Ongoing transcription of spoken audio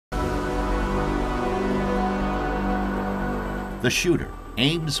The shooter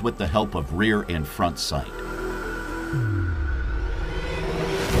aims with the help of rear and front sight.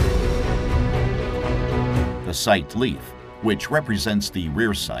 The sight leaf, which represents the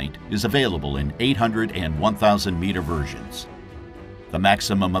rear sight, is available in 800 and 1,000 meter versions. The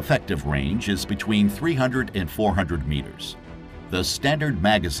maximum effective range is between 300 and 400 meters. The standard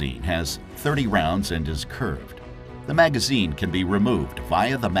magazine has 30 rounds and is curved. The magazine can be removed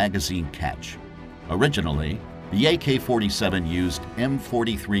via the magazine catch. Originally, the AK-47 used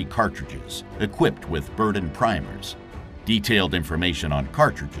M43 cartridges equipped with Burden primers. Detailed information on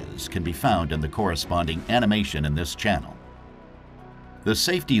cartridges can be found in the corresponding animation in this channel. The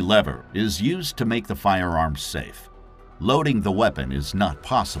safety lever is used to make the firearm safe. Loading the weapon is not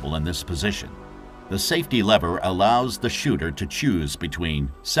possible in this position. The safety lever allows the shooter to choose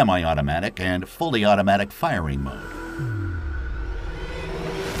between semi-automatic and fully automatic firing mode.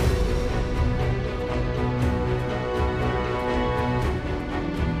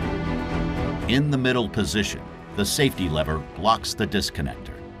 In the middle position, the safety lever blocks the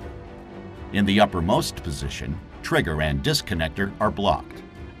disconnector. In the uppermost position, trigger and disconnector are blocked.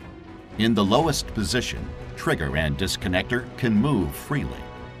 In the lowest position, trigger and disconnector can move freely.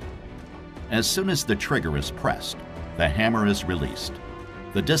 As soon as the trigger is pressed, the hammer is released.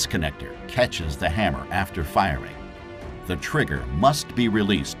 The disconnector catches the hammer after firing. The trigger must be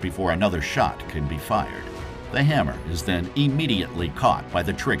released before another shot can be fired. The hammer is then immediately caught by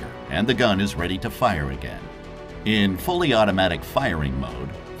the trigger and the gun is ready to fire again. In fully automatic firing mode,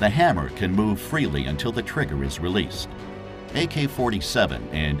 the hammer can move freely until the trigger is released. AK-47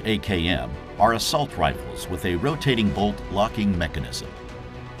 and AKM are assault rifles with a rotating bolt locking mechanism.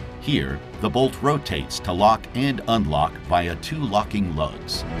 Here, the bolt rotates to lock and unlock via two locking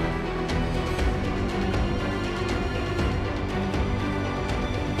lugs.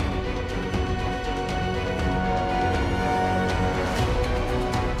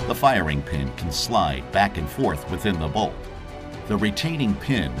 The firing pin can slide back and forth within the bolt. The retaining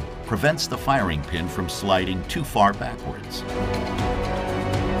pin prevents the firing pin from sliding too far backwards.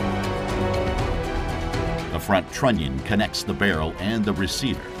 The front trunnion connects the barrel and the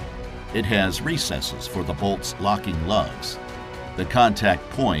receiver. It has recesses for the bolt's locking lugs. The contact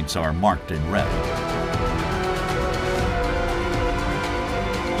points are marked in red.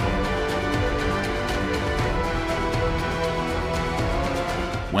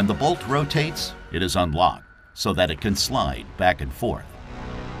 When the bolt rotates, it is unlocked so that it can slide back and forth.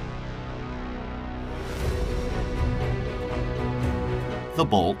 The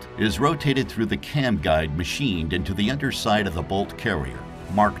bolt is rotated through the cam guide machined into the underside of the bolt carrier,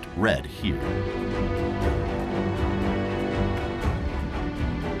 marked red here.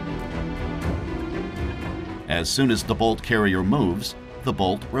 As soon as the bolt carrier moves, the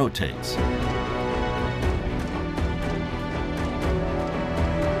bolt rotates.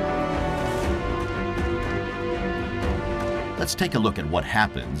 Let's take a look at what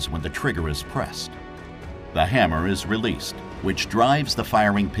happens when the trigger is pressed. The hammer is released, which drives the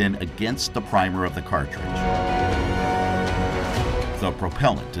firing pin against the primer of the cartridge. The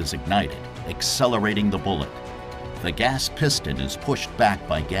propellant is ignited, accelerating the bullet. The gas piston is pushed back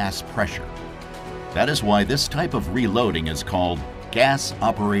by gas pressure. That is why this type of reloading is called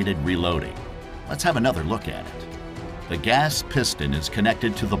gas-operated reloading. Let's have another look at it. The gas piston is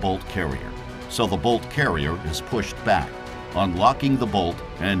connected to the bolt carrier, so the bolt carrier is pushed back, unlocking the bolt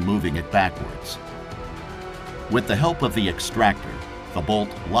and moving it backwards. With the help of the extractor, the bolt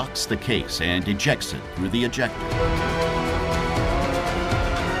locks the case and ejects it through the ejector.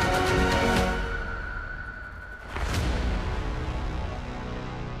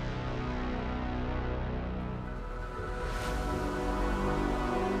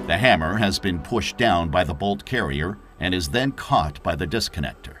 The hammer has been pushed down by the bolt carrier and is then caught by the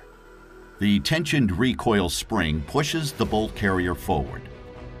disconnector. The tensioned recoil spring pushes the bolt carrier forward.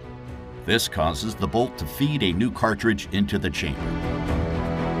 This causes the bolt to feed a new cartridge into the chamber.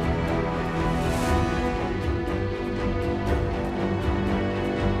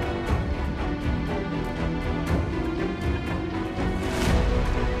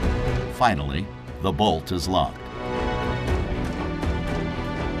 Finally, the bolt is locked.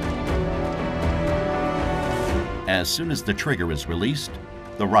 As soon as the trigger is released,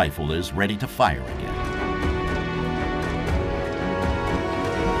 the rifle is ready to fire again.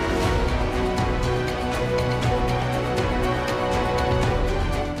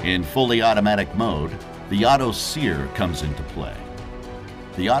 In fully automatic mode, the auto sear comes into play.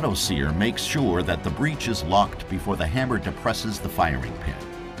 The auto sear makes sure that the breech is locked before the hammer depresses the firing pin.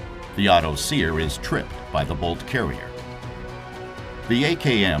 The auto sear is tripped by the bolt carrier. The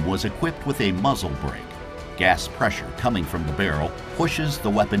AKM was equipped with a muzzle brake. Gas pressure coming from the barrel pushes the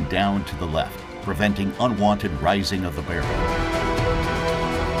weapon down to the left, preventing unwanted rising of the barrel.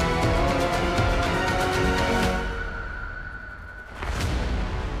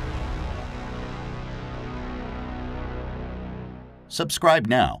 Subscribe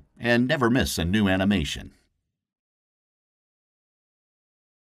now and never miss a new animation.